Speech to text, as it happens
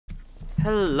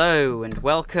Hello and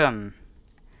welcome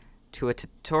to a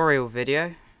tutorial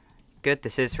video. Good,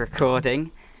 this is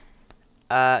recording.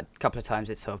 A couple of times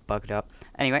it's sort of bugged up.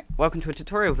 Anyway, welcome to a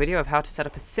tutorial video of how to set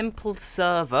up a simple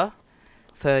server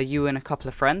for you and a couple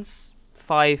of friends.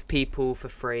 5 people for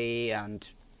free and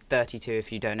 32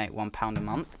 if you donate £1 a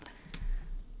month.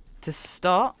 To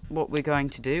start, what we're going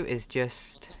to do is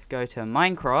just go to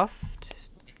Minecraft,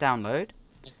 download.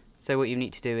 So what you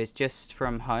need to do is just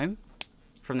from home,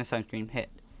 from this home screen, hit,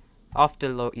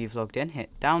 after you've logged in, hit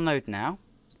download now,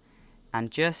 and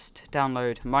just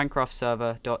download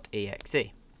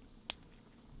minecraftserver.exe.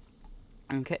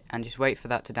 Okay, and just wait for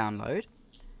that to download.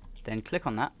 Then click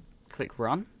on that, click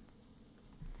run,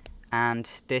 and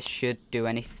this should do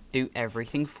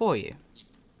everything for you.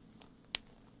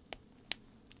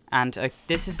 And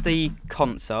this is the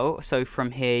console, so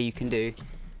from here you can do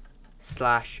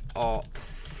 /op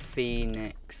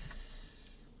phoenix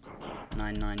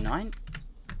 999,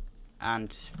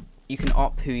 and you can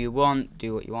op who you want,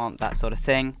 do what you want, that sort of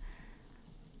thing.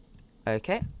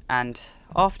 Okay, and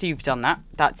after you've done that,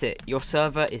 that's it. Your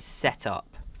server is set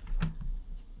up.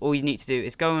 All you need to do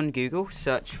is go on Google,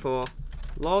 search for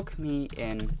log me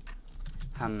in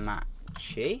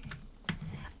hamachi,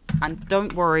 and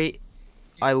don't worry,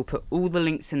 I will put all the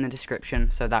links in the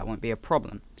description, so that won't be a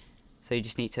problem. So you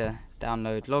just need to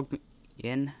download log me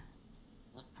in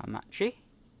hamachi.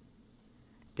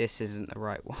 This isn't the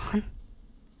right one.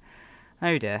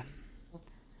 Oh dear.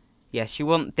 Yes, you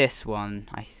want this one.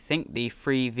 I think the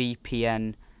free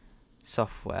VPN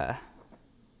software.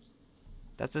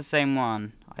 That's the same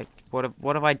one. What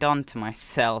have I done to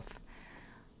myself?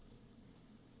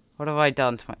 What have I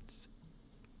done to myself?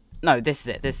 No, this is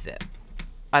it. This is it.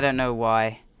 I don't know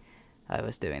why I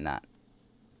was doing that.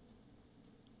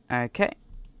 Okay.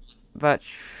 But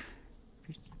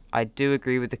I do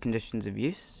agree with the conditions of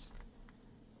use.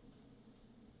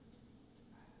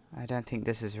 I don't think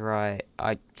this is right.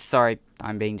 Sorry,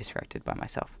 I'm being distracted by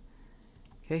myself.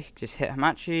 Okay, just hit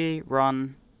hamachi,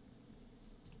 run,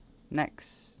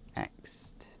 next.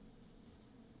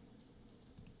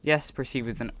 Yes, proceed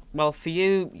with an. Well, for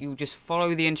you, you just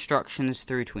follow the instructions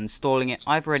through to installing it.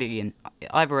 I've already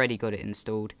got it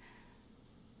installed,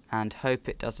 and hope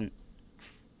it doesn't.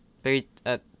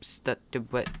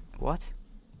 What?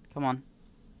 Come on.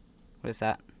 What is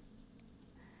that?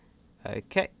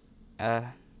 Okay.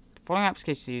 Following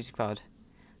applications using cloud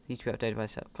need to be updated by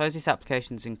itself. Close these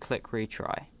applications and click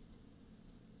retry.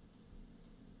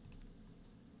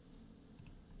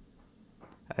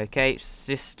 Okay,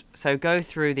 so go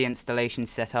through the installation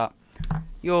setup.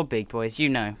 You're big boys, you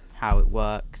know how it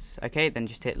works. Okay, then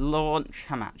just hit launch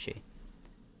hamachi.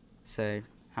 So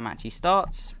hamachi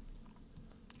starts,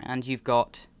 and you've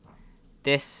got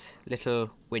this little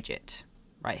widget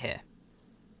right here.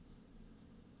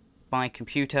 My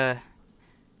computer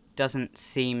doesn't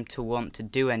seem to want to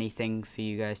do anything for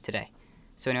you guys today.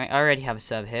 So anyway, I already have a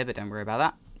server here, but don't worry about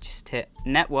that. Just hit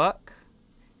network,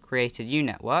 create a new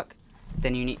network.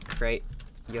 Then you need to create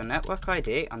your network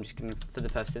ID. I'm just going to, for the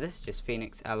purpose of this, just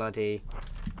Phoenix LRD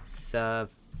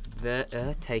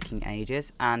server, taking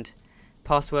ages. And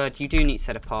password, you do need to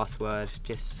set a password,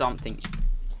 just something,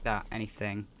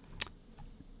 anything.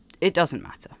 It doesn't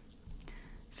matter.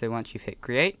 So once you've hit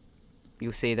create,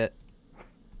 you'll see that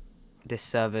this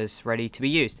server's ready to be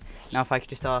used. Now if I could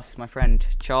just ask my friend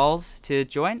Charles to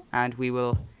join, and we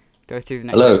will go through the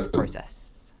next process.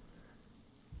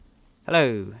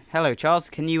 Hello Charles,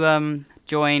 can you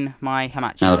join my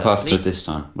hamachi Now server, the password please? this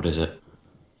time, what is it?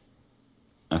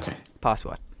 Okay.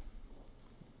 Password.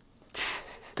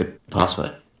 Good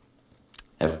password.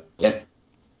 Yes.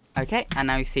 Okay, and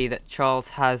now you see that Charles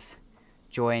has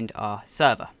joined our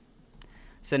server.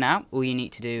 So now all you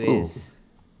need to do is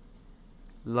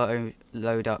load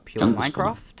up your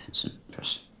Minecraft. That's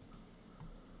impressive.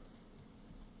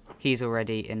 He's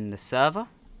already in the server.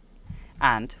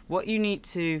 And what you need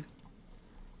to,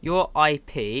 your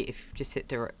IP, if you just hit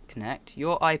direct connect,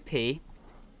 your IP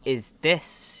is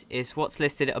what's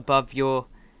listed above your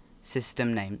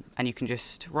system name. And you can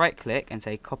just right click and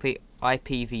say copy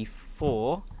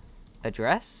IPv4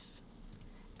 address.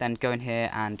 Then go in here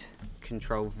and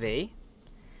Control V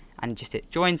and just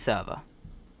hit join server.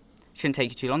 Shouldn't take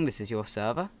you too long, this is your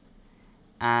server.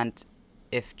 And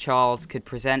if Charles could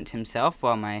present himself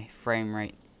while my frame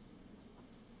rate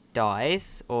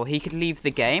dies, or he could leave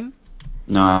the game.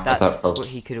 No, that's what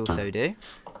he could also do.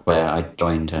 Where I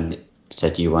joined and it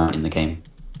said you weren't in the game.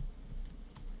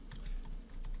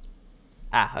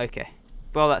 Ah, okay.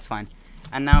 Well, that's fine.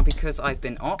 And now because I've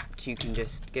been opt, you can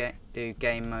just do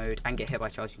game mode and get hit by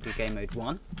Charles. You can do game mode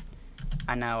 1.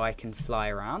 And now I can fly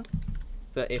around.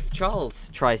 But if Charles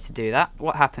tries to do that,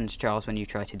 what happens, Charles, when you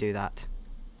try to do that?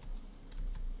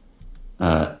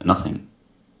 Nothing.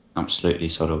 Absolutely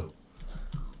subtle.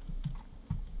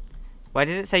 Why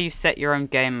does it say you set your own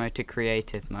game mode to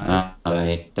creative mode?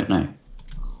 I don't know.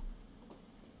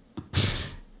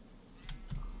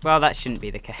 Well, that shouldn't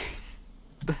be the case.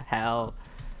 The hell.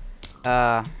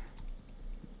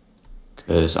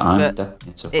 Because I'm But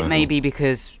definitely survival. it may be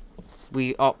because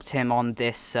we opt him on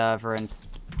this server and...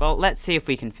 Well, let's see if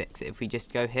we can fix it. If we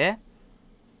just go here.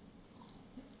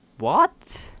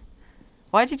 What?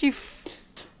 Why did you...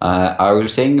 I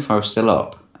was seeing if I was still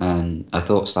up, and I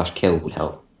thought /kill would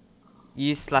help.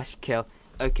 Use /kill.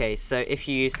 Okay, so if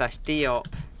you use /diop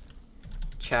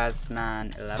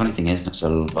Chazman11... Funny thing is, I'm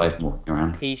still alive and walking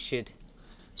around. He should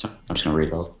So I'm just going to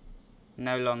reload.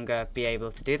 no longer be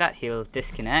able to do that. He'll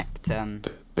disconnect.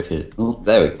 Because, oh,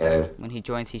 there we go. When he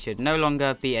joins, he should no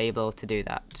longer be able to do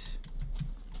that.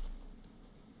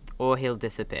 Or he'll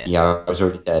disappear. Yeah, I was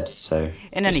already dead, so...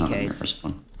 In it's any not gonna case.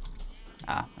 respawn.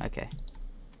 Ah, okay.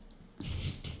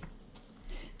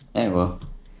 Yeah, well.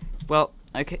 Well,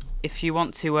 okay. If you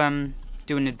want to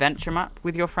do an adventure map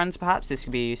with your friends, perhaps this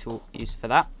could be useful for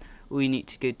that. All you need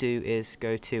to do is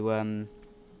go to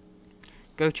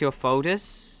your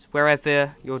folders,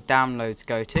 wherever your downloads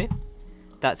go to.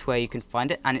 That's where you can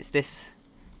find it, and it's this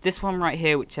one right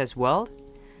here which says world.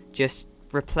 Just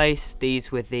replace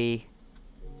these with the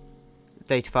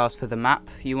data files for the map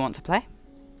you want to play,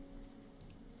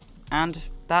 and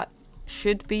that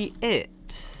should be it.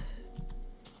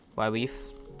 Why were you?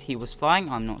 He was flying.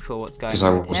 I'm not sure what's going Because I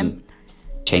on with wasn't him.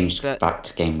 changed But- back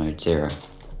to game mode 0.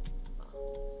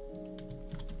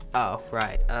 Oh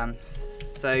right.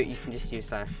 So you can just use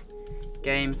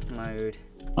 /game mode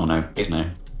Oh no, please no.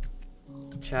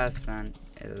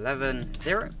 Chazman11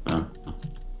 0. Oh.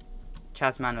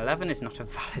 Chazman11 is not a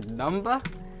valid number.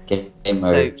 Game So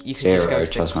mode you can 0, just go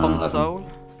to the Chazman 11. console.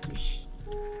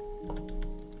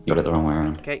 You got it the wrong way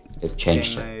around. Okay. It's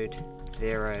changed Game it. mode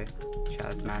 0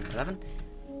 Chazman11.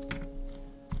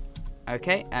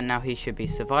 Okay, and now he should be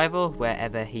survival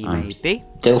wherever he I'm may be.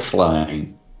 Still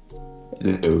flying.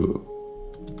 Ew.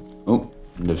 Oh,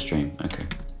 end of stream. Okay.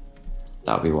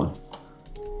 That'll be one.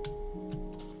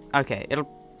 Okay, it'll...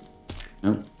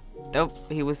 Oh, Oh,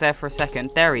 he was there for a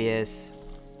second. There he is.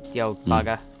 The old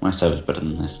bugger. my server's better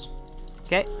than this.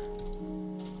 Okay.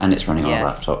 And it's running on a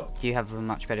Yes. laptop. You have a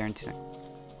much better internet.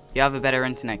 You have a better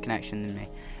internet connection than me.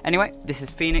 Anyway, this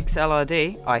is Phoenix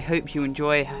LRD. I hope you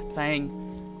enjoy playing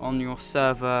on your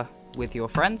server with your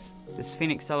friends. This is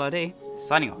Phoenix LRD,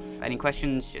 signing off. Any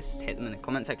questions, just hit them in the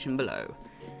comment section below.